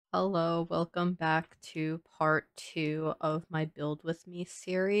Hello, welcome back to part 2 of my Build With Me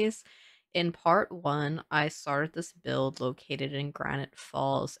series. In part 1, I started this build located in Granite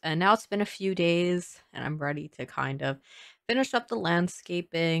Falls, and now it's been a few days, and I'm ready to kind of finish up the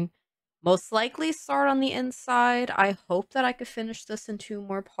landscaping. Most likely start on the inside. I hope that I could finish this in 2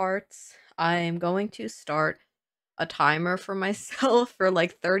 more parts. I'm going to start a timer for myself for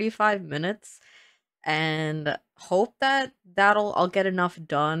like 35 minutes and hope that I'll get enough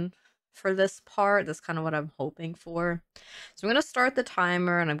done for this part. That's kind of what I'm hoping for. So I'm gonna start the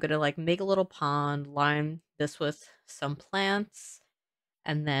timer and I'm gonna like make a little pond, line this with some plants,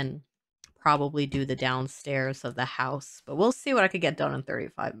 and then probably do the downstairs of the house. But we'll see what I could get done in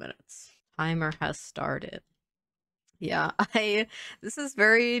 35 minutes. Timer has started. Yeah, I this is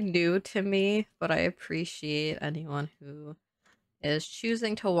very new to me, but I appreciate anyone who is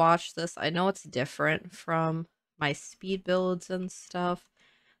choosing to watch this. I know it's different from my speed builds and stuff,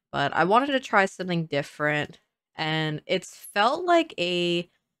 but I wanted to try something different, and it's felt like a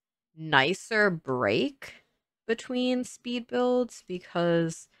nicer break between speed builds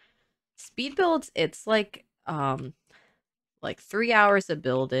because speed builds it's like 3 hours of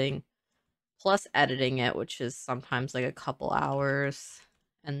building plus editing it, which is sometimes like a couple hours,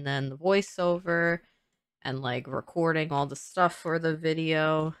 and then the voiceover and like recording all the stuff for the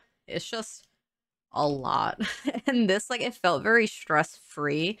video. It's just a lot. And this like it felt very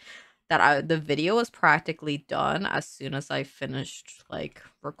stress-free that the video was practically done as soon as I finished like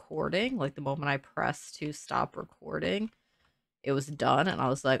recording. Like the moment I pressed to stop recording, it was done and I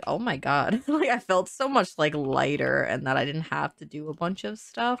was like, "Oh my god." Like I felt so much like lighter and that I didn't have to do a bunch of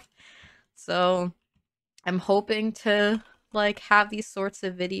stuff. So, I'm hoping to like have these sorts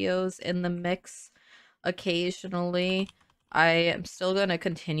of videos in the mix occasionally. I am still going to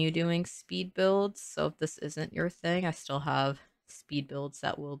continue doing speed builds, so if this isn't your thing, I still have speed builds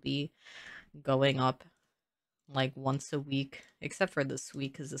that will be going up like once a week, except for this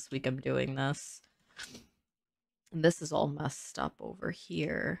week, because this week I'm doing this. And this is all messed up over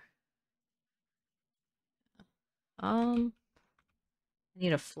here. I need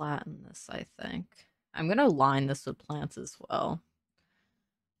to flatten this, I think. I'm gonna line this with plants as well.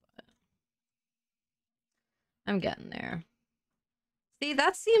 But I'm getting there. See,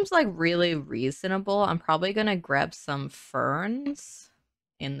 that seems like really reasonable. I'm probably gonna grab some ferns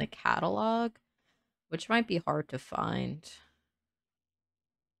in the catalog, which might be hard to find.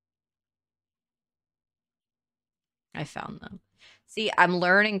 I found them. See, I'm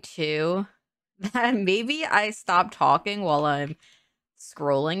learning too that maybe I stop talking while I'm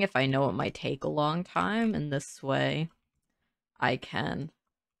scrolling if I know it might take a long time, and this way I can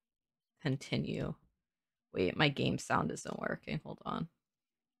continue. Wait, my game sound isn't working. Hold on.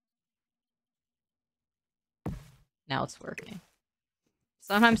 Now it's working.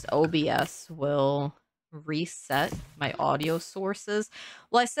 Sometimes OBS will reset my audio sources.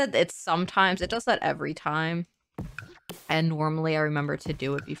 Well, I said it's sometimes. It does that every time. And normally I remember to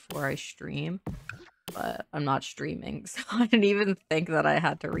do it before I stream. But I'm not streaming, so I didn't even think that I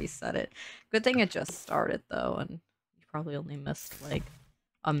had to reset it. Good thing it just started, though, and you probably only missed, like,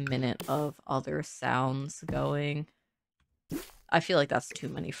 a minute of other sounds going. I feel like that's too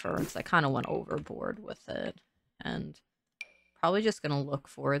many ferns. I kind of went overboard with it. And probably just gonna look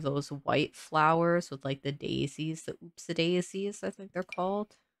for those white flowers with like the daisies, the oopsie-daisies, I think they're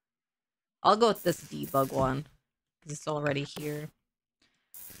called. I'll go with this debug one because it's already here.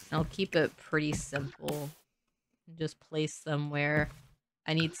 And I'll keep it pretty simple. Just place them where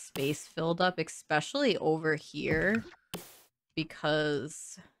I need space filled up, especially over here,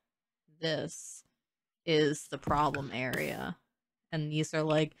 because this is the problem area. And these are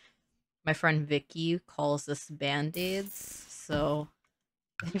like, my friend Vicky calls this band-aids, so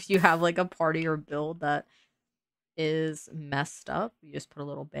if you have like a part of your build that is messed up, you just put a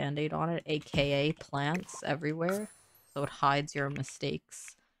little band-aid on it, aka plants everywhere, so it hides your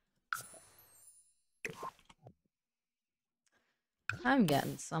mistakes. I'm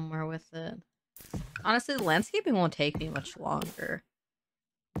getting somewhere with it. Honestly, the landscaping won't take me much longer.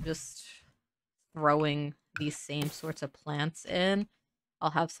 I'm just throwing these same sorts of plants in.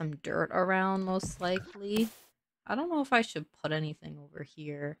 I'll have some dirt around, most likely. I don't know if I should put anything over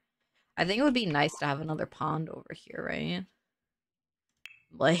here. I think it would be nice to have another pond over here, right?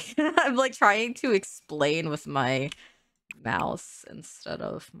 Like, I'm like trying to explain with my mouse instead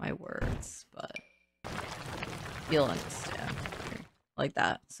of my words, but you'll understand. Like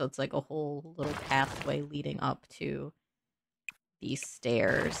that. So it's like a whole little pathway leading up to these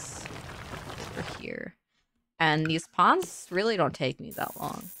stairs over here. And these ponds really don't take me that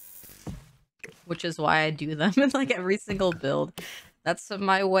long, which is why I do them in like every single build. That's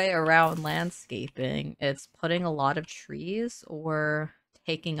my way around landscaping. It's putting a lot of trees or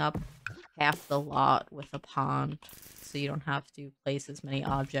taking up half the lot with a pond so you don't have to place as many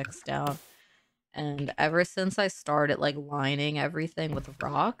objects down. And ever since I started like lining everything with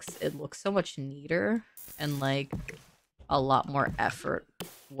rocks, it looks so much neater and like a lot more effort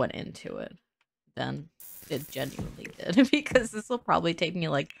went into it than it genuinely did. Because this will probably take me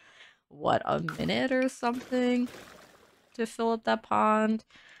like, what, a minute or something to fill up that pond.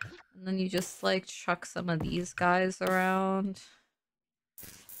 And then you just like chuck some of these guys around.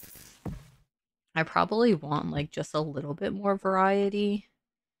 I probably want like just a little bit more variety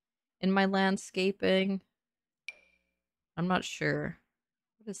in my landscaping. I'm not sure.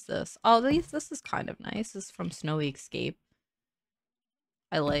 What is this? Oh, this is kind of nice. This is from Snowy Escape.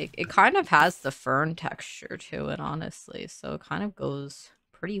 I like it. Kind of has the fern texture to it, honestly. So it kind of goes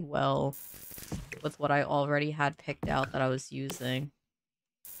pretty well with what I already had picked out that I was using.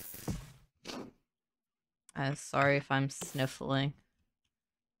 Sorry if I'm sniffling.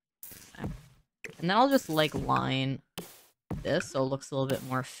 Okay. And then I'll just like line this so it looks a little bit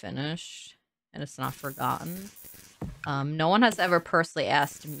more finished and it's not forgotten. No one has ever personally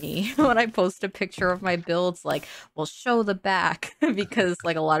asked me when I post a picture of my builds, like, well, show the back, because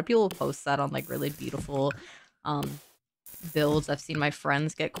like a lot of people post that on like really beautiful builds. I've seen my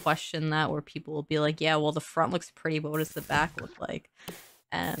friends get questioned that, where people will be like, yeah, well, the front looks pretty, but what does the back look like?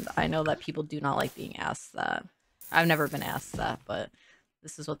 And I know that people do not like being asked that. I've never been asked that, but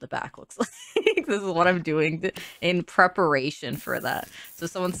this is what the back looks like. This is what I'm doing in preparation for that. So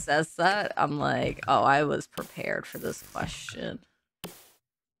if someone says that, I'm like, oh, I was prepared for this question.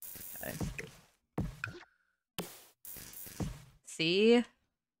 Okay. See?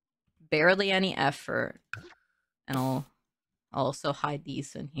 Barely any effort. And I'll also hide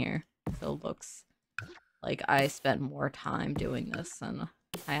these in here. So it looks like I spent more time doing this than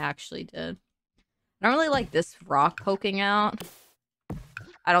I actually did. I don't really like this rock poking out.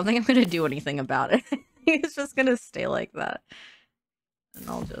 I don't think I'm going to do anything about it. It's just going to stay like that. And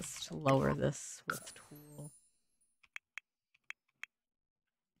I'll just lower this with tool.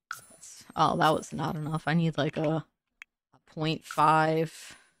 Oh, that was not enough. I need like a 0.5.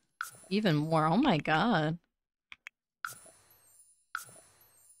 Even more. Oh my god.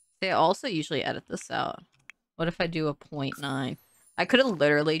 They also usually edit this out. What if I do a 0.9? I could have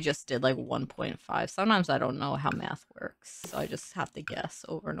literally just did like 1.5. Sometimes I don't know how math works, so I just have to guess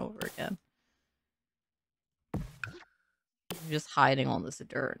over and over again. I'm just hiding all this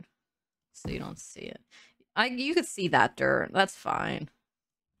dirt so you don't see it. You could see that dirt. That's fine.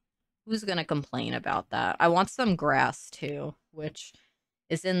 Who's gonna complain about that? I want some grass too, which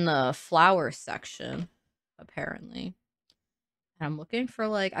is in the flower section, apparently. And I'm looking for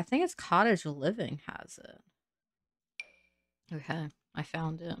like, I think it's Cottage Living has it. Okay, I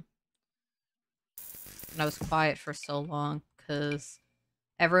found it. And I was quiet for so long because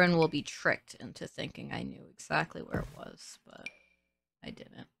everyone will be tricked into thinking I knew exactly where it was, but I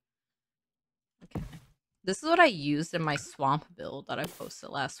didn't. Okay. This is what I used in my swamp build that I posted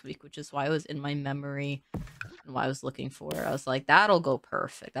last week, which is why it was in my memory and why I was looking for it. I was like, that'll go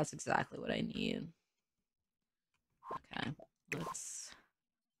perfect. That's exactly what I need. Okay, let's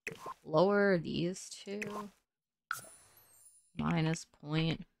lower these two. Minus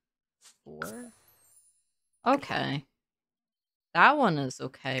 0.4. Okay. That one is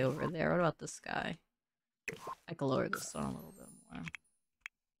okay over there. What about this guy? I can lower this one a little bit more.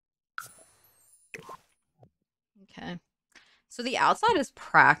 Okay. So the outside is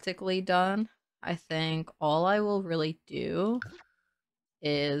practically done. I think all I will really do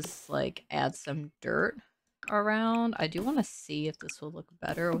is like add some dirt around. I do want to see if this will look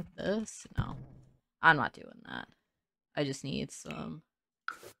better with this. No, I'm not doing that. I just need some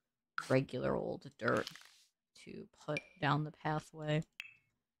regular old dirt to put down the pathway.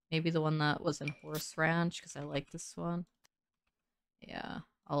 Maybe the one that was in Horse Ranch, because I like this one. Yeah,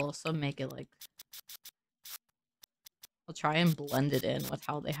 I'll also make it like... I'll try and blend it in with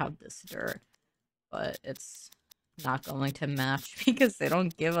how they have this dirt. But it's not going to match because they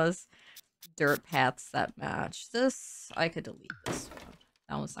don't give us dirt paths that match. This, I could delete this one.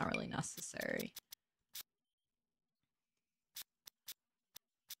 That one's not really necessary.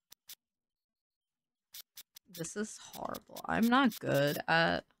 This is horrible. I'm not good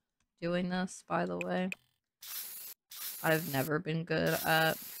at doing this, by the way. I've never been good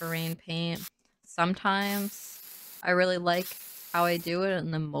at terrain paint. Sometimes I really like how I do it,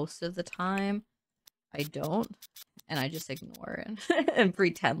 and then most of the time I don't, and I just ignore it and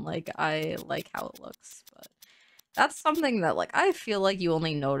pretend like I like how it looks. But that's something that like I feel like you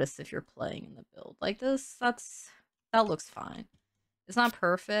only notice if you're playing in the build like this. That looks fine. It's not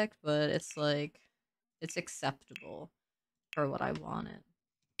perfect, but it's like, it's acceptable for what I wanted.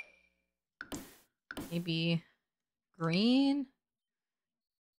 Maybe green?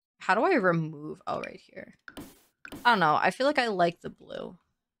 How do I remove? Oh, right here. I don't know. I feel like I like the blue.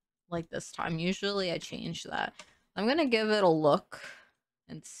 Like this time. Usually I change that. I'm gonna give it a look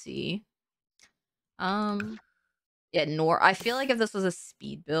and see. Yeah, I feel like if this was a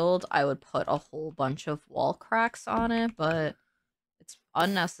speed build, I would put a whole bunch of wall cracks on it, but it's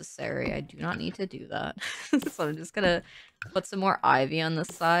unnecessary. I do not need to do that. So I'm just gonna put some more ivy on the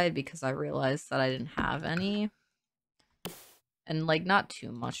side because I realized that I didn't have any. And like not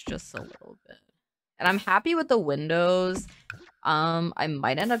too much, just a little bit. And I'm happy with the windows. I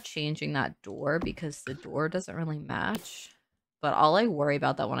might end up changing that door because the door doesn't really match. But I'll like worry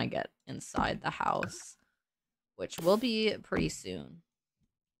about that when I get inside the house, which will be pretty soon.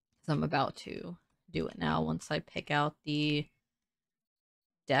 Because I'm about to do it now once I pick out the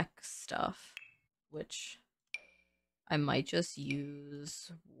deck stuff, which I might just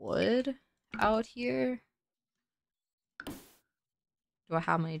use wood out here.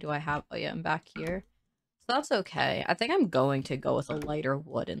 How many do I have? Oh yeah, I'm back here. So that's okay. I think I'm going to go with a lighter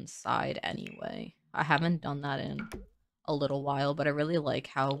wood inside anyway. I haven't done that in a little while, but I really like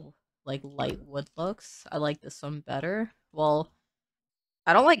how like light wood looks. I like this one better. Well,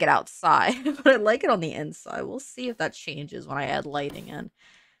 I don't like it outside, but I like it on the inside. We'll see if that changes when I add lighting in,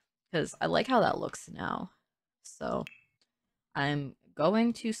 because I like how that looks now. So I'm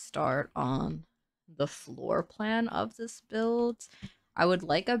going to start on the floor plan of this build. I would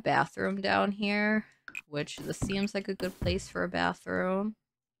like a bathroom down here, which this seems like a good place for a bathroom.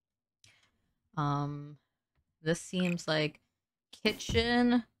 This seems like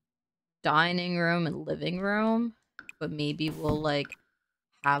kitchen, dining room, and living room, but maybe we'll like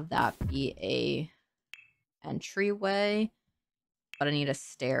have that be a entryway, but I need a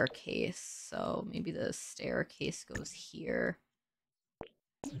staircase, so maybe the staircase goes here.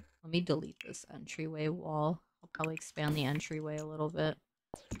 Let me delete this entryway wall. I'll probably expand the entryway a little bit.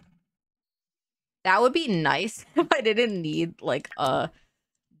 That would be nice if I didn't need like a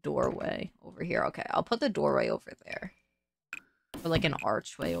doorway over here. Okay, I'll put the doorway over there. Or like an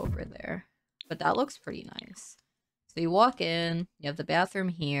archway over there. But that looks pretty nice. So you walk in, you have the bathroom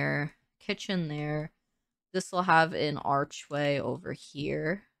here, kitchen there. This will have an archway over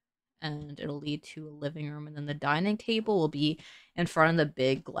here, and it'll lead to a living room. And then the dining table will be in front of the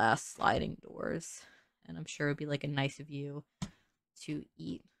big glass sliding doors. And I'm sure it'd be like a nice view to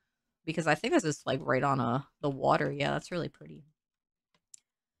eat. Because I think this is like right on the water. Yeah, that's really pretty.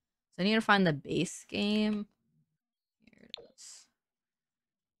 So I need to find the base game. Here it is.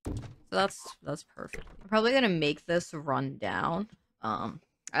 So that's perfect. I'm probably gonna make this run down. I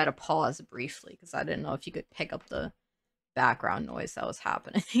had to pause briefly because I didn't know if you could pick up the background noise that was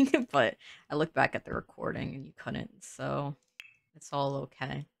happening, but I looked back at the recording and you couldn't, so it's all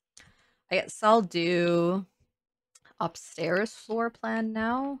okay. I guess I'll do upstairs floor plan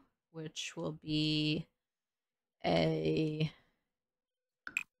now, which will be a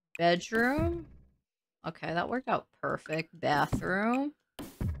bedroom. Okay, that worked out perfect. Bathroom.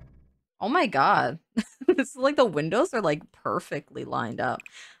 Oh my god. It's like the windows are like perfectly lined up.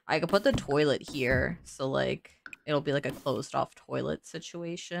 I could put the toilet here, so like it'll be like a closed off toilet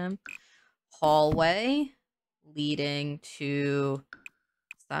situation. Hallway leading to,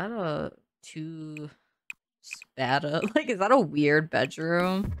 is that a two spada? Like, is that a weird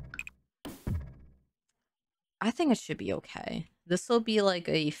bedroom? I think it should be okay. This will be like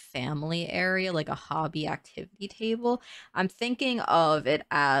a family area, like a hobby activity table. I'm thinking of it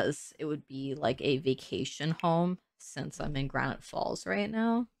as it would be like a vacation home since I'm in Granite Falls right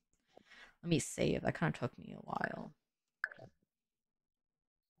now. Let me save. That kind of took me a while.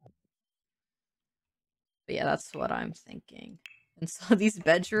 But yeah, that's what I'm thinking. And so these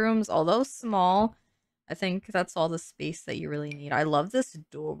bedrooms, although small, I think that's all the space that you really need. I love this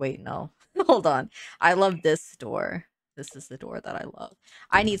door. Wait, no. Hold on. I love this door. This is the door that I love.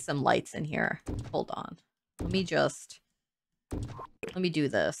 I need some lights in here. Hold on. Let me do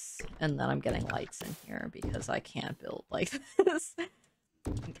this. And then I'm getting lights in here because I can't build like this.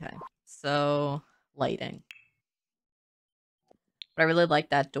 Okay. So, lighting. But I really like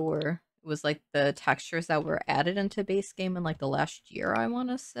that door. It was like the textures that were added into base game in like the last year, I want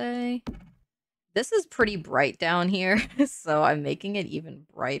to say. This is pretty bright down here, so I'm making it even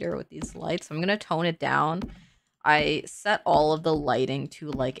brighter with these lights. I'm going to tone it down. I set all of the lighting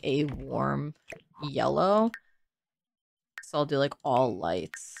to like a warm yellow. So I'll do like all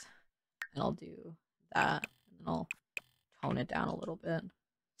lights. And I'll do that. And I'll tone it down a little bit.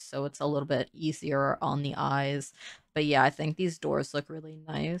 so it's a little bit easier on the eyes. But yeah, I think these doors look really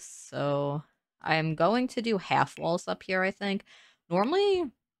nice. So I'm going to do half walls up here, I think.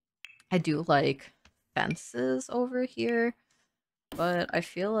 Normally, I do like fences over here, but I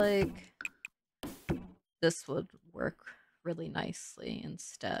feel like this would work really nicely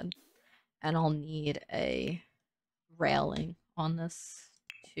instead. And I'll need a railing on this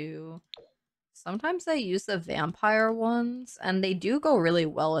too. Sometimes I use the vampire ones, and they do go really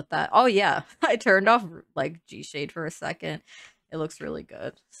well with that. Oh yeah, I turned off like G-Shade for a second. It looks really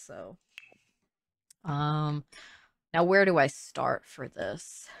good. So, now where do I start for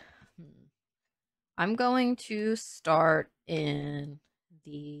this? I'm going to start in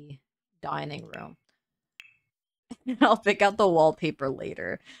the dining room. I'll pick out the wallpaper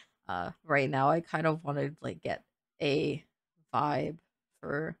later. Right now I kind of want to like get a vibe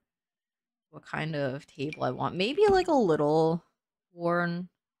for what kind of table I want. Maybe like a little worn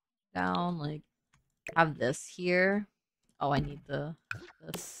down, like have this here. Oh, I need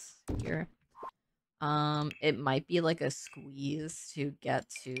this here. It might be like a squeeze to get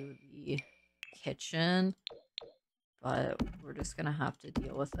to the kitchen, but we're just gonna have to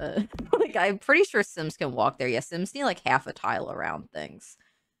deal with it. Like, I'm pretty sure Sims can walk there. Yeah, Sims need like half a tile around things.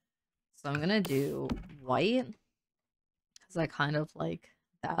 So I'm gonna do white, because I kind of like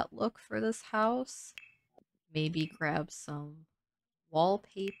that look for this house. Maybe grab some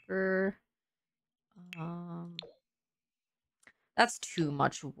wallpaper. That's too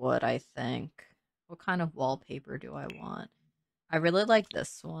much wood, I think. What kind of wallpaper do I want? I really like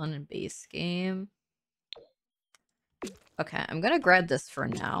this one in base game. Okay, I'm gonna grab this for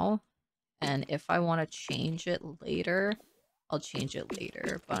now. And if I want to change it later, I'll change it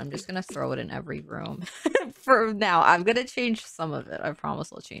later. But I'm just gonna throw it in every room. For now, I'm gonna change some of it. I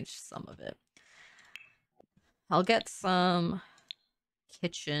promise I'll change some of it. I'll get some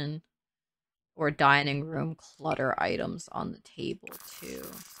kitchen or dining room clutter items on the table too.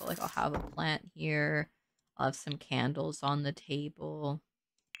 So like I'll have a plant here. I'll have some candles on the table.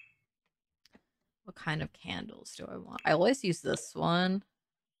 What kind of candles do I want? I always use this one,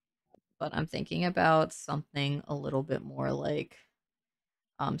 but I'm thinking about something a little bit more like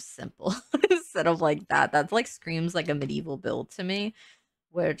simple instead of like that. That's like screams like a medieval build to me,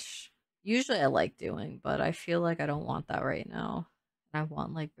 which usually I like doing, but I feel like I don't want that right now. I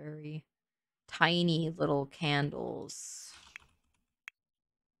want like very tiny little candles.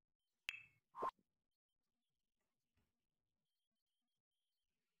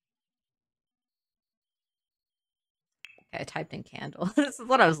 Okay, I typed in candle. This is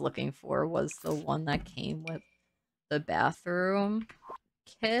what I was looking for, was the one that came with the bathroom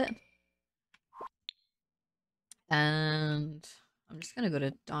kit. And I'm just gonna go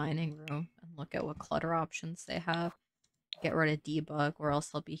to dining room and look at what clutter options they have. Get rid of debug, or else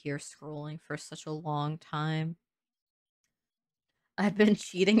I'll be here scrolling for such a long time. I've been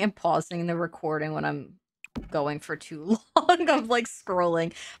cheating and pausing the recording when I'm going for too long of like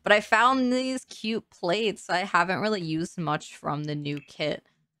scrolling. But I found these cute plates. I haven't really used much from the new kit.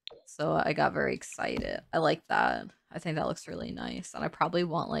 So I got very excited. I like that. I think that looks really nice. And I probably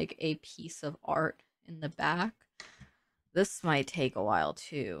want like a piece of art in the back. This might take a while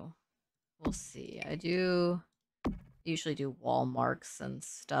too. We'll see. I usually do wall marks and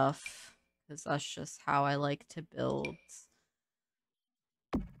stuff, because that's just how I like to build.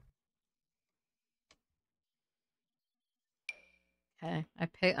 Okay,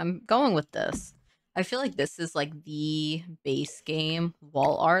 I'm going with this. I feel like this is like the base game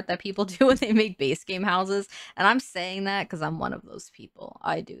wall art that people do when they make base game houses. And I'm saying that because I'm one of those people.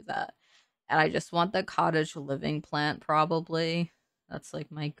 I do that. And I just want the cottage living plant, probably. That's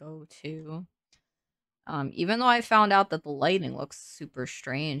like my go-to. Even though I found out that the lighting looks super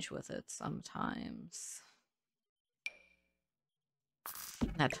strange with it sometimes.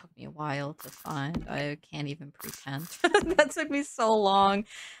 That took me a while to find. I can't even pretend. That took me so long.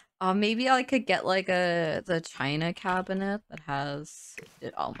 Maybe I could get like the china cabinet that has,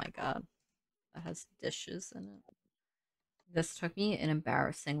 oh my god, that has dishes in it. This took me an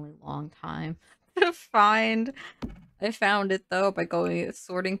embarrassingly long time to find. I found it though by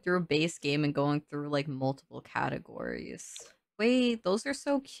sorting through a base game and going through like multiple categories. Wait, those are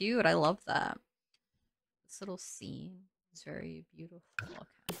so cute. I love that. This little scene is very beautiful.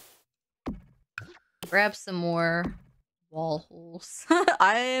 Okay. Grab some more wall holes.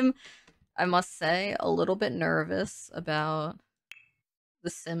 I must say, a little bit nervous about the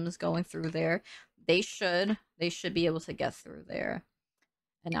Sims going through there. They should be able to get through there.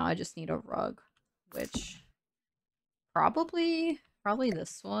 And now I just need a rug, which probably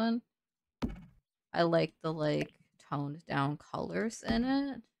this one. I like the like toned down colors in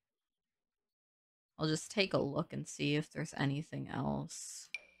it. I'll just take a look and see if there's anything else.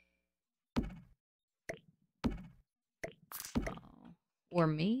 Or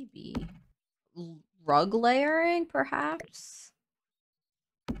maybe rug layering, perhaps?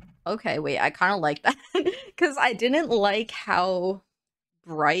 Okay, wait, I kind of like that. Because I didn't like how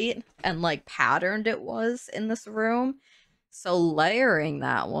bright and, like, patterned it was in this room. So layering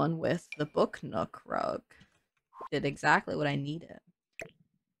that one with the book nook rug did exactly what I needed.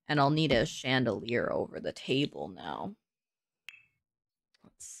 And I'll need a chandelier over the table now.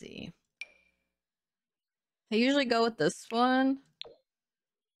 Let's see. I usually go with this one.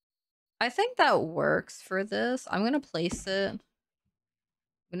 I think that works for this. I'm going to place it. I'm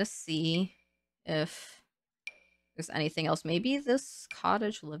going to see if there's anything else. Maybe this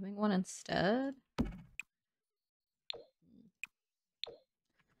cottage living one instead?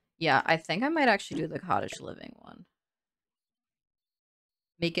 Yeah, I think I might actually do the cottage living one.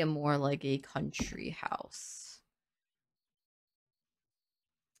 Make it more like a country house.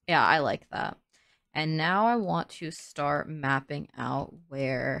 Yeah, I like that. And now I want to start mapping out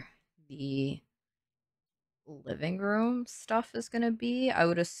where the living room stuff is going to be. I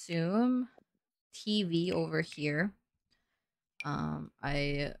would assume TV over here. Do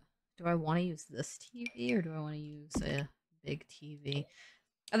I want to use this TV or do I want to use a big TV?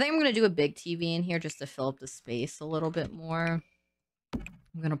 I think I'm going to do a big TV in here just to fill up the space a little bit more.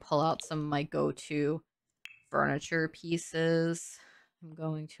 I'm going to pull out some of my go-to furniture pieces. I'm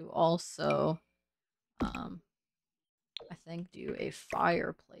going to also, I think, do a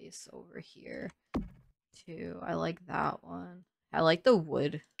fireplace over here too. I like that one. I like the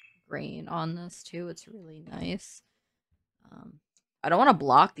wood grain on this too. It's really nice. I don't want to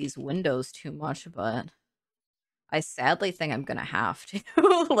block these windows too much, but I sadly think I'm gonna have to.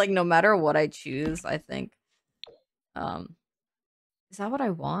 Like, no matter what I choose, I think. Is that what I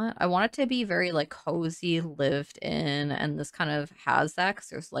want? I want it to be very, like, cozy, lived in, and this kind of has that because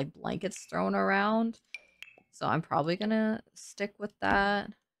there's, like, blankets thrown around. So I'm probably gonna stick with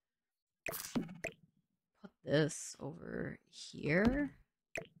that. Put this over here.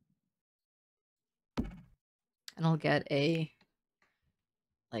 And I'll get a,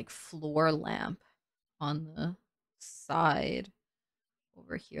 like, floor lamp on the side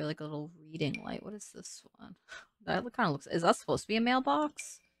over here, like a little reading light. What is this one? That kind of looks... Is that supposed to be a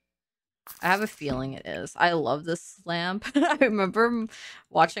mailbox? I have a feeling it is. I love this lamp. I remember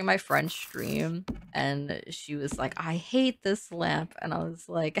watching my friend stream, and she was like, I hate this lamp. And I was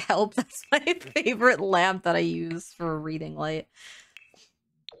like, help, that's my favorite lamp that I use for a reading light.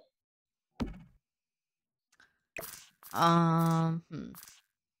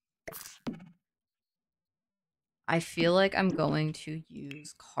 I feel like I'm going to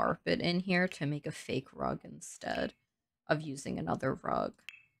use carpet in here to make a fake rug instead of using another rug.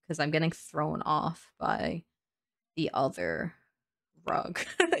 Because I'm getting thrown off by the other rug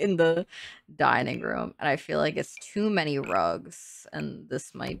in the dining room. And I feel like it's too many rugs. And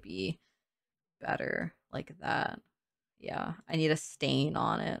this might be better like that. Yeah, I need a stain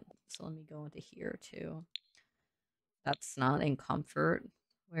on it. So let me go into here too. That's not in comfort.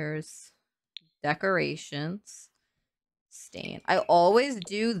 Where's decorations? Stain. I always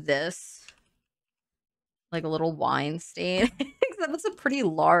do this, like a little wine stain. Except it's a pretty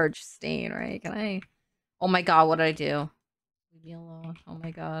large stain, right? Can I... Oh my god, what did I do? Leave me alone. Oh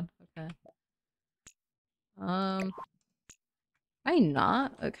my god. Okay. I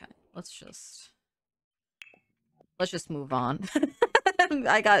not? Okay. Let's just move on.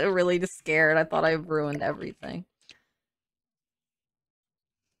 I got really scared. I thought I ruined everything.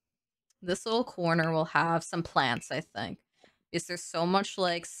 This little corner will have some plants, I think. Because there's so much,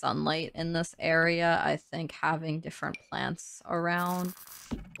 like, sunlight in this area, I think having different plants around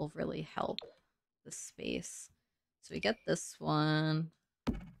will really help the space. So we get this one.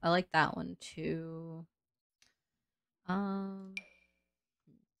 I like that one too.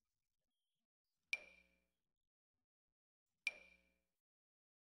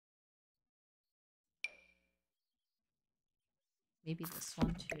 Maybe this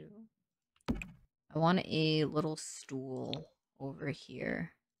one too. I want a little stool over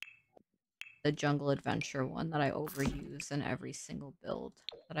here. The Jungle Adventure one that I overuse in every single build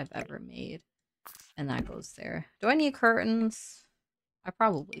that I've ever made. And that goes there. Do I need curtains? I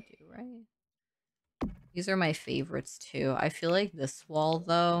probably do, right? These are my favorites too. I feel like this wall,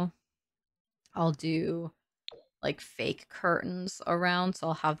 though, I'll do, like, fake curtains around. So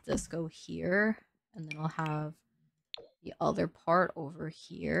I'll have this go here. And then I'll have the other part over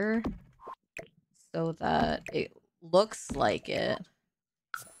here. So that it looks like it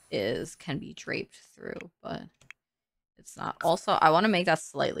can be draped through, but it's not. Also, I want to make that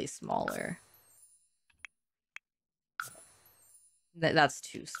slightly smaller. That's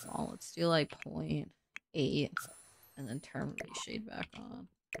too small. Let's do like 0.8 and then turn reshade back on.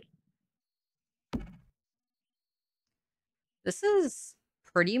 This is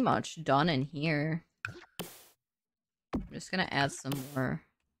pretty much done in here. I'm just gonna add some more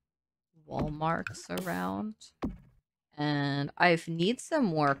wall marks around. And I need some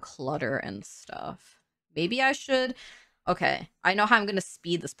more clutter and stuff. Maybe I should... Okay, I know how I'm going to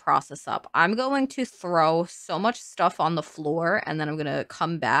speed this process up. I'm going to throw so much stuff on the floor, and then I'm going to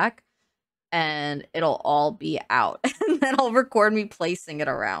come back, and it'll all be out. And then I'll record me placing it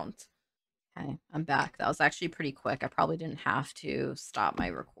around. Okay, I'm back. That was actually pretty quick. I probably didn't have to stop my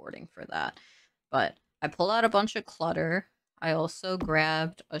recording for that. But I pulled out a bunch of clutter. I also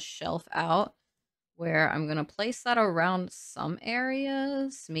grabbed a shelf out where I'm going to place that around some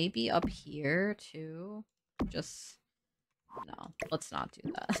areas. Maybe up here, too. Just... No, let's not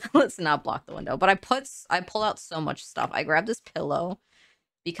do that. Let's not block the window. But I pull out so much stuff. I grabbed this pillow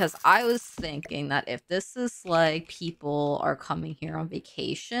because I was thinking that if this is like people are coming here on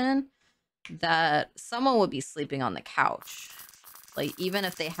vacation, that someone would be sleeping on the couch. Like, even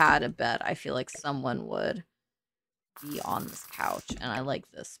if they had a bed, I feel like someone would be on this couch. And I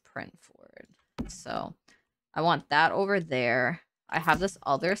like this print for it. So I want that over there. I have this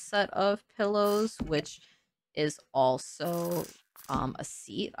other set of pillows, which is also a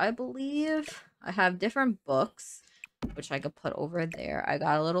seat, I believe. I have different books, which I could put over there. I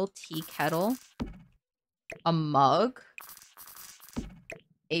got a little tea kettle, a mug,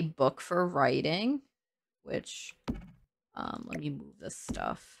 a book for writing, which, let me move this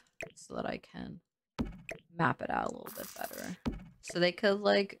stuff so that I can map it out a little bit better. So they could,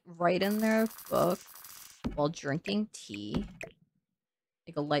 like, write in their book while drinking tea.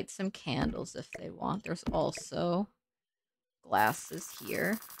 They could light some candles if they want. There's also glasses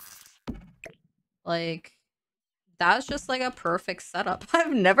here. Like, that's just like a perfect setup.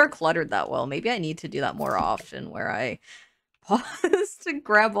 I've never cluttered that well. Maybe I need to do that more often where I pause to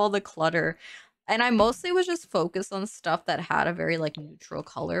grab all the clutter. And I mostly was just focused on stuff that had a very like neutral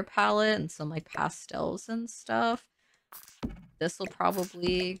color palette and some like pastels and stuff. This will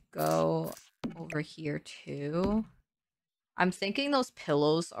probably go over here too. I'm thinking those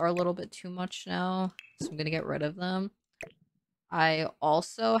pillows are a little bit too much now, so I'm gonna get rid of them. I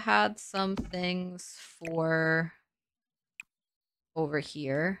also had some things for over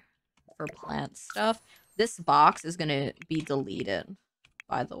here for plant stuff. This box is gonna be deleted,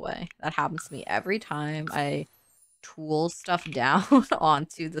 by the way. That happens to me every time I tool stuff down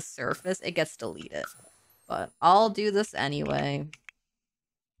onto the surface. It gets deleted. But I'll do this anyway.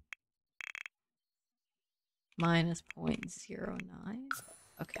 Minus 0.09.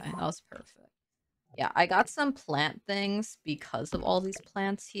 Okay, that was perfect. Yeah, I got some plant things because of all these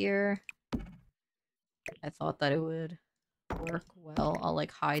plants here. I thought that it would work well. I'll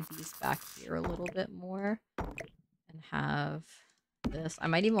like hide these back here a little bit more and have this. I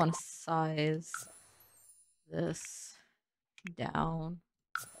might even want to size this down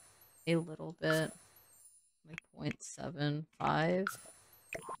a little bit, like 0.75.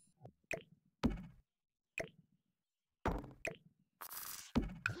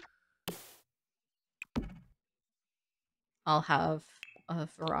 I'll have a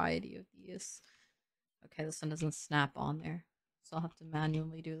variety of these. Okay, this one doesn't snap on there, so I'll have to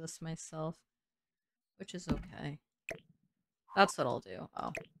manually do this myself, which is okay. That's what I'll do.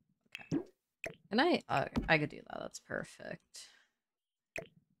 Oh, okay. And I could do that. That's perfect.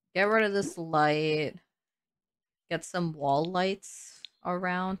 Get rid of this light. Get some wall lights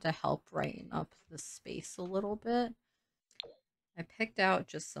around to help brighten up the space a little bit. I picked out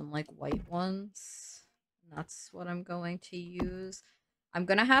just some like white ones. And that's what I'm going to use. I'm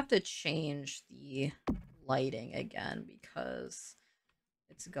gonna have to change the lighting again because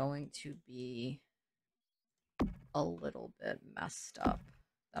it's going to be a little bit messed up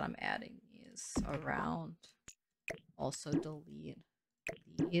that I'm adding these around. Also delete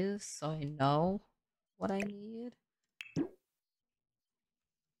these so I know what I need.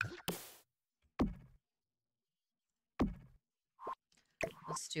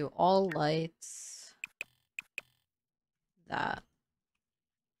 Let's do all lights. That.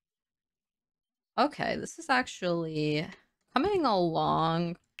 Okay, this is actually coming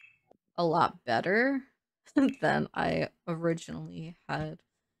along a lot better than I originally had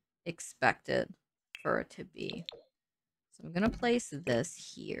expected for it to be. So I'm going to place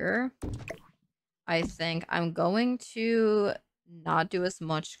this here. I think I'm going to not do as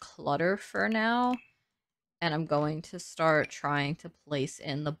much clutter for now. And I'm going to start trying to place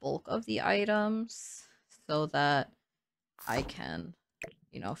in the bulk of the items so that I can,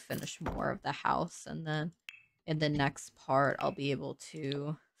 you know, finish more of the house and then in the next part, I'll be able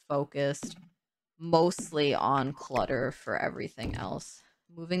to focus mostly on clutter for everything else.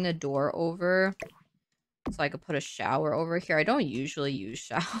 Moving the door over so I could put a shower over here. I don't usually use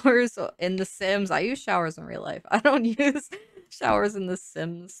showers in The Sims. I use showers in real life. I don't use showers in The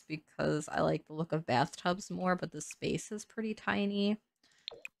Sims because I like the look of bathtubs more, but the space is pretty tiny.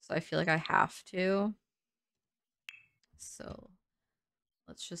 So I feel like I have to. So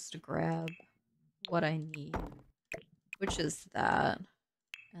let's just grab what I need, which is that.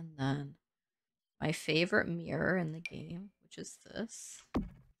 And then my favorite mirror in the game, which is this.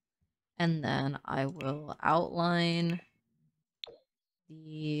 And then I will outline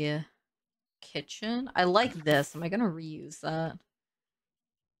the kitchen. I like this. Am I going to reuse that?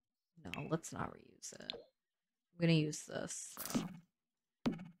 No, let's not reuse it. I'm going to use this. So.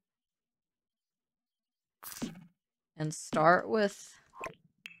 And start with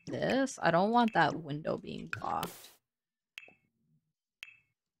this. I don't want that window being blocked.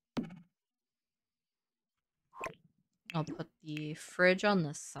 I'll put the fridge on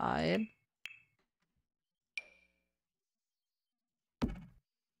this side.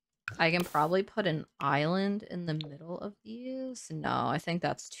 I can probably put an island in the middle of these. No, I think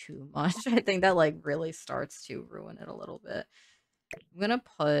that's too much. I think that like really starts to ruin it a little bit. I'm gonna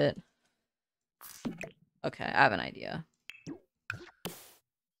put... Okay, I have an idea.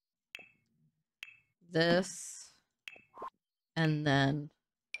 This. And then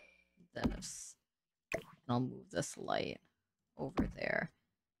this. And I'll move this light over there.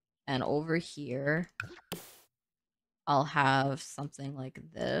 And over here, I'll have something like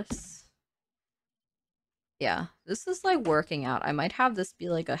this. Yeah, this is like working out. I might have this be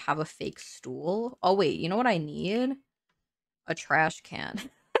like have a fake stool. Oh wait, you know what I need? A trash can.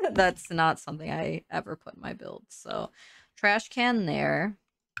 That's not something I ever put in my build. So trash can there.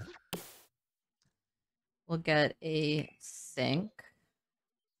 We'll get a sink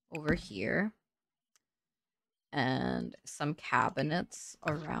over here. And some cabinets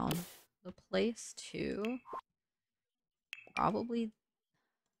around the place too. Probably...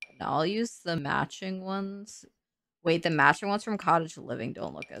 No, I'll use the matching ones. Wait, the matching ones from Cottage Living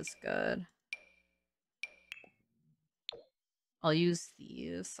don't look as good. I'll use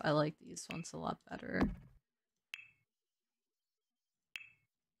these. I like these ones a lot better.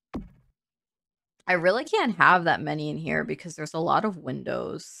 I really can't have that many in here because there's a lot of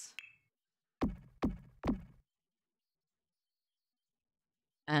windows.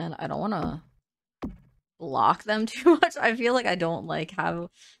 And I don't want to block them too much. I feel like I don't like having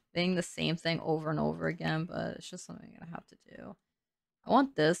the same thing over and over again, but it's just something I'm going to have to do. I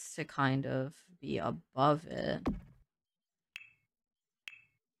want this to kind of be above it.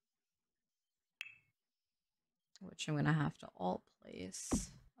 Which I'm going to have to alt place.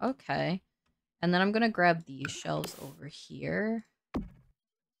 Okay. And then I'm going to grab these shelves over here.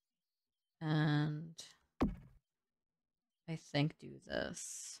 And I think do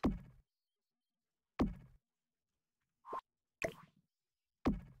this.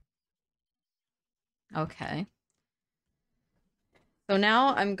 Okay. So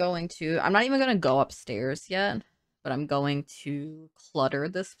now I'm not even going to go upstairs yet, but I'm going to clutter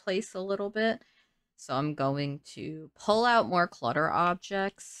this place a little bit. So I'm going to pull out more clutter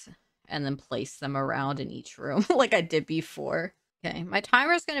objects and then place them around in each room like I did before. Okay, my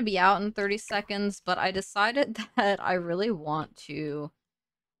timer is going to be out in 30 seconds, but I decided that I really want to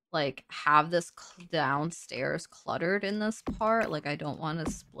like have this downstairs cluttered in this part. Like I don't want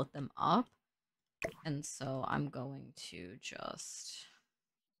to split them up. And so I'm going to just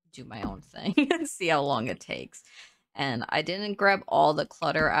do my own thing and see how long it takes. And I didn't grab all the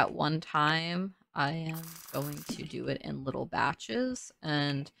clutter at one time. I am going to do it in little batches.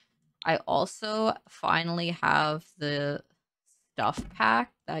 And I also finally have the stuff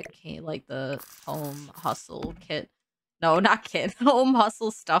pack that came, like the home hustle kit. No, not kit. Home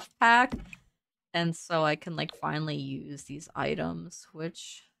hustle stuff pack. And so I can like finally use these items,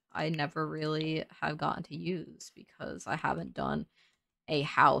 which I never really have gotten to use because I haven't done a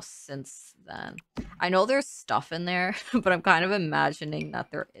house since then. I know there's stuff in there, but I'm kind of imagining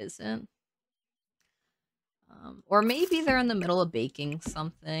that there isn't. Or maybe they're in the middle of baking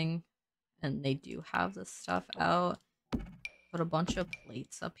something and they do have this stuff out. Put a bunch of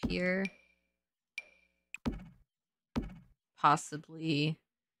plates up here. Possibly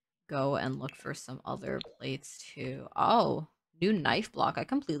go and look for some other plates too. Oh, new knife block. I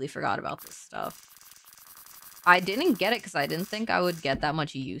completely forgot about this stuff. I didn't get it because I didn't think I would get that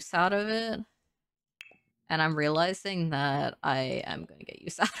much use out of it. And I'm realizing that I am going to get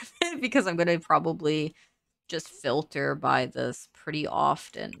use out of it because I'm going to probably just filter by this pretty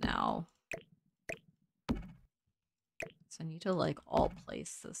often now. I need to like all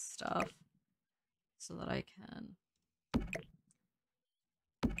place this stuff so that I can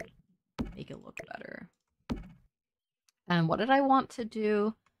make it look better. And what did I want to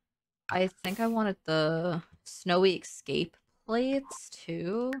do? I think I wanted the snowy escape plates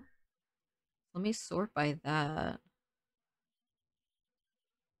too. Let me sort by that.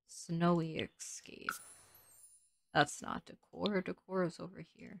 Snowy escape. That's not decor. Decor is over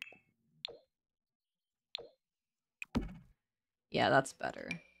here. Yeah, that's better.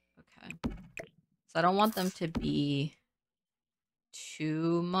 Okay. So I don't want them to be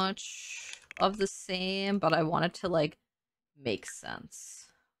too much of the same, but I want it to like make sense.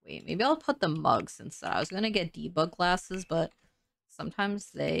 Wait, maybe I'll put the mugs instead. I was gonna get debug glasses, but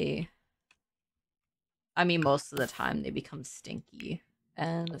sometimes they... I mean, most of the time they become stinky.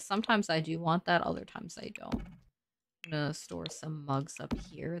 And sometimes I do want that, other times I don't. I'm gonna store some mugs up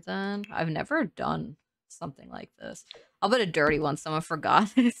here then. I've never done something like this. I'll put a dirty one. Someone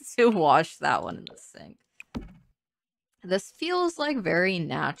forgot to wash that one in the sink. This feels like very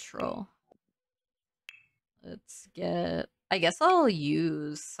natural. Let's get... I guess I'll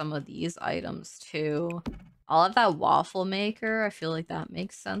use some of these items too. I'll have that waffle maker. I feel like that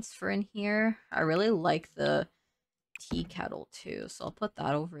makes sense for in here. I really like the tea kettle too, so I'll put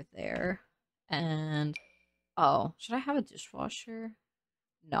that over there. And oh, should I have a dishwasher?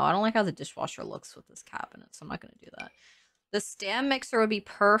 No, I don't like how the dishwasher looks with this cabinet, so I'm not gonna do that. The stand mixer would be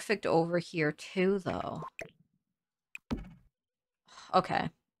perfect over here too, though.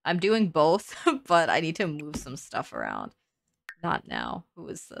 Okay, I'm doing both, but I need to move some stuff around. Not now. Who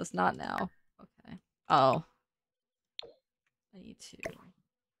is this? Not now. Okay. Oh. I need to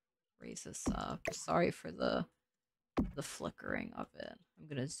raise this up. Sorry for the flickering of it. I'm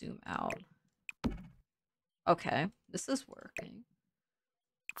gonna zoom out. Okay, this is working.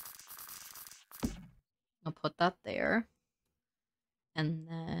 I'll put that there. And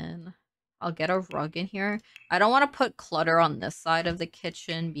then I'll get a rug in here. I don't want to put clutter on this side of the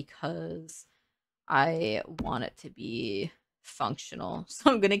kitchen because I want it to be functional.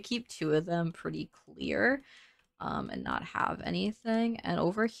 So I'm going to keep 2 of them pretty clear and not have anything. And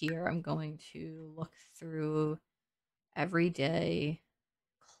over here, I'm going to look through everyday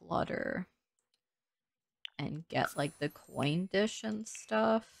clutter and get like the coin dish and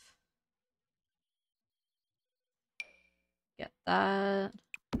stuff. Get that.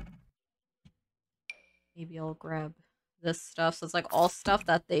 Maybe I'll grab this stuff. So it's like all stuff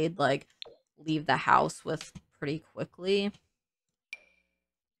that they'd like leave the house with pretty quickly.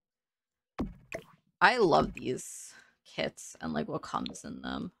 I love these kits and like what comes in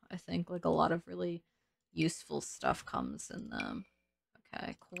them. I think like a lot of really useful stuff comes in them.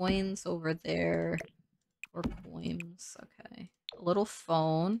 Okay, coins over there. Or coins. Okay. A little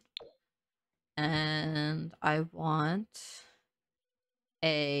phone. And I want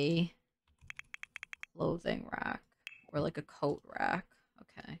a clothing rack. Or like a coat rack.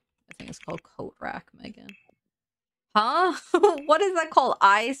 Okay. I think it's called coat rack, Megan. Huh? What is that called?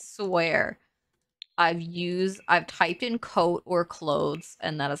 I swear. I've typed in coat or clothes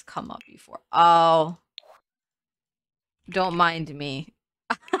and that has come up before. Oh. Don't mind me.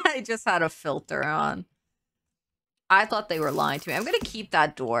 I just had a filter on. I thought they were lying to me. I'm gonna keep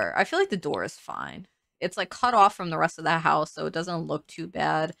that door. I feel like the door is fine. It's like cut off from the rest of the house, so it doesn't look too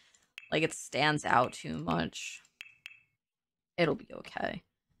bad. Like it stands out too much. It'll be okay.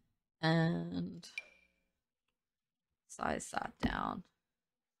 And size that down.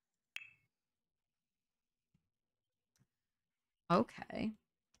 Okay.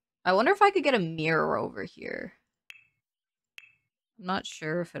 I wonder if I could get a mirror over here. I'm not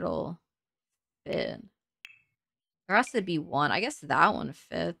sure if it'll fit. There has to be one. I guess that one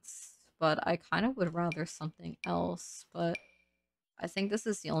fits, but I kind of would rather something else, but I think this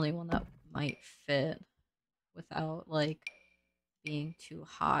is the only one that might fit without, like, being too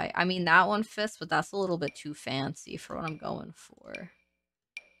high. I mean, that one fits, but that's a little bit too fancy for what I'm going for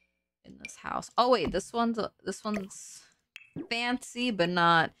in this house. Oh, wait, this one's fancy, but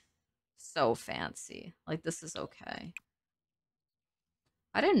not so fancy. Like, this is okay.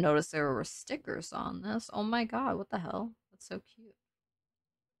 I didn't notice there were stickers on this. Oh my god, what the hell? That's so cute.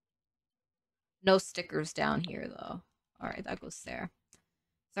 No stickers down here, though. Alright, that goes there.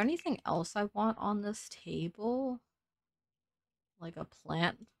 Is there anything else I want on this table? Like a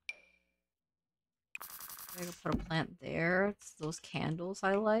plant? I can put a plant there. It's those candles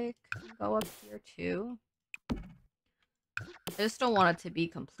I like. Go up here, too. I just don't want it to be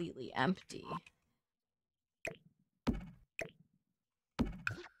completely empty.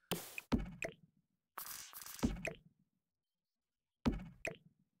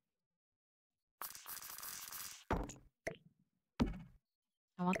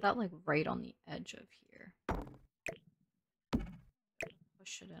 I want that like right on the edge of here.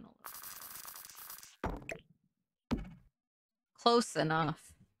 Push it in a little. Close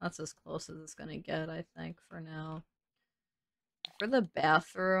enough. That's as close as it's gonna get, I think, for now. For the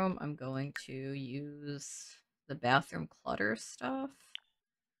bathroom, I'm going to use the bathroom clutter stuff.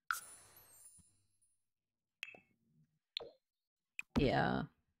 Yeah.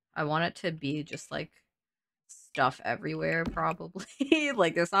 I want it to be just like stuff everywhere, probably.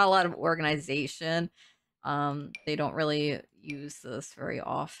 Like, there's not a lot of organization. They don't really use this very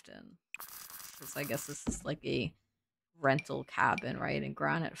often. Because I guess this is like a rental cabin, right, in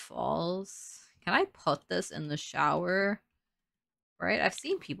Granite Falls. Can I put this in the shower? Right? I've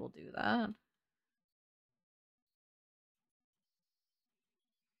seen people do that.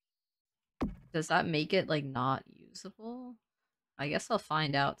 Does that make it, like, not usable? I guess I'll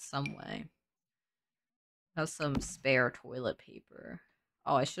find out some way. Has some spare toilet paper.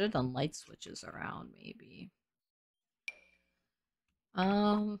 Oh, I should have done light switches around, maybe.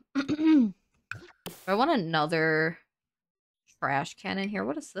 I want another trash can in here.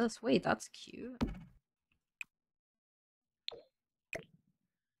 What is this? Wait, that's cute.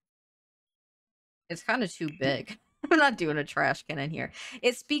 It's kind of too big. I'm not doing a trash can in here.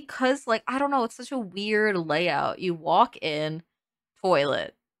 It's because, like, I don't know, it's such a weird layout. You walk in,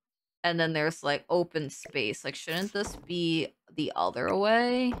 toilet, and then there's, like, open space. Like, shouldn't this be the other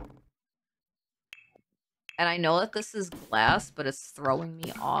way? And I know that this is glass, but it's throwing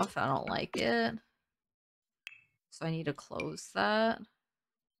me off. I don't like it. So I need to close that.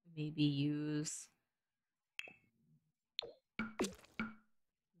 Maybe use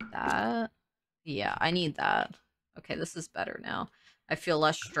that. Yeah, I need that. Okay, this is better now. I feel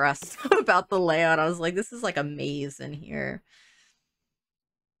less stressed about the layout. I was like, this is like a maze in here.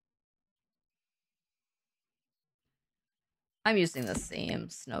 I'm using the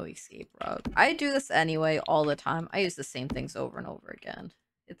same snow escape rug. I do this anyway all the time. I use the same things over and over again.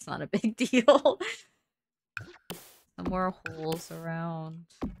 It's not a big deal. Some more holes around.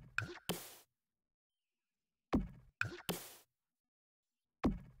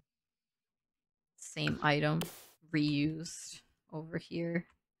 Same item reused over here,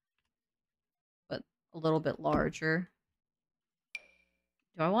 but a little bit larger.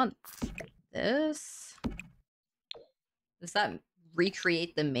 Do I want this? Does that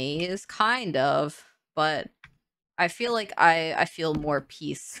recreate the maze? Kind of, but I feel like I feel more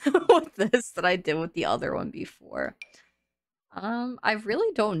peace with this than I did with the other one before. I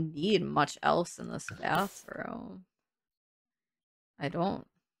really don't need much else in this bathroom. I don't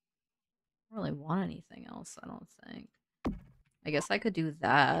really want anything else, I don't think. I guess I could do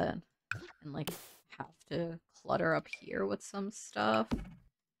that and, like, have to clutter up here with some stuff. I'll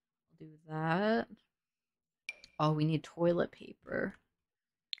do that. Oh, we need toilet paper.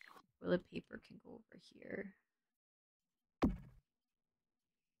 Toilet paper can go over here.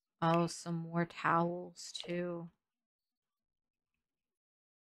 Oh, some more towels, too.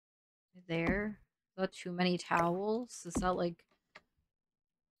 There. Is that too many towels? Is that, like...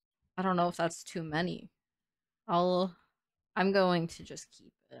 I don't know if that's too many. I'm going to just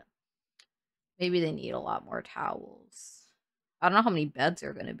keep it. Maybe they need a lot more towels. I don't know how many beds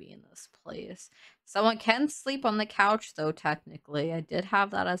are going to be in this place. Someone can sleep on the couch, though, technically. I did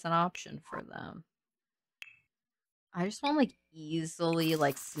have that as an option for them. I just want, like, easily,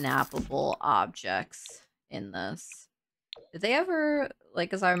 like, snappable objects in this. Did they ever, like,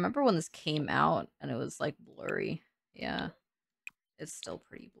 because I remember when this came out and it was, like, blurry. Yeah. It's still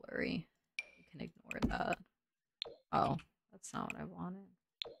pretty blurry. You can ignore that. Oh, that's not what I wanted.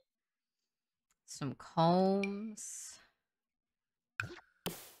 Some combs.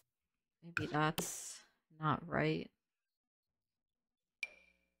 Maybe that's not right.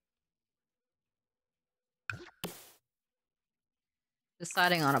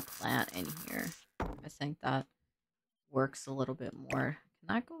 Deciding on a plant in here. I think that works a little bit more. Can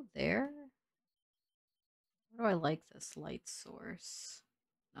that go there? Where do I like this light source?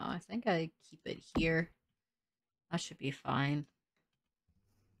 No, I think I keep it here. That should be fine.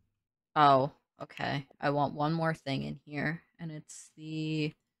 Oh, okay. I want one more thing in here, and it's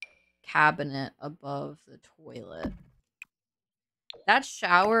the cabinet above the toilet. That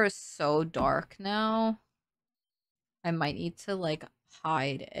shower is so dark now. I might need to, like,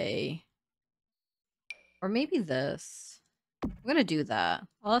 hide a... Or maybe this. I'm gonna do that.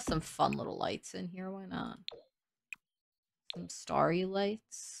 I'll have some fun little lights in here, why not? Some starry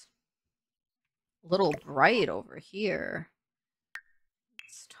lights. A little bright over here.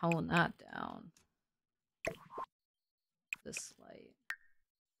 Let's tone that down. This light.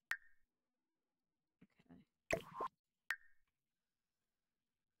 Okay.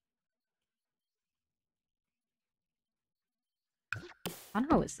 I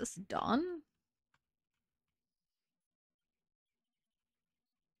don't know, is this done?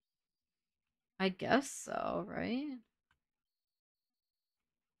 I guess so, right?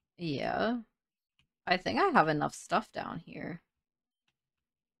 Yeah. I think I have enough stuff down here.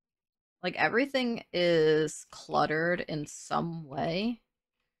 Like, everything is cluttered in some way.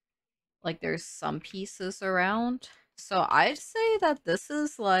 Like, there's some pieces around. So I'd say that this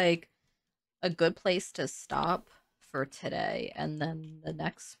is, like, a good place to stop for today. And then the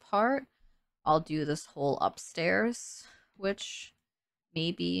next part, I'll do this whole upstairs, which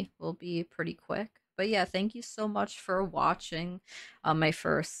maybe will be pretty quick. But yeah, thank you so much for watching my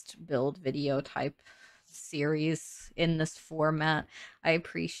first build video type series in this format. I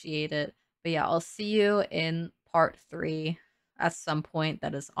appreciate it. But yeah, I'll see you in part 3 at some point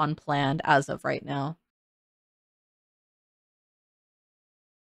that is unplanned as of right now.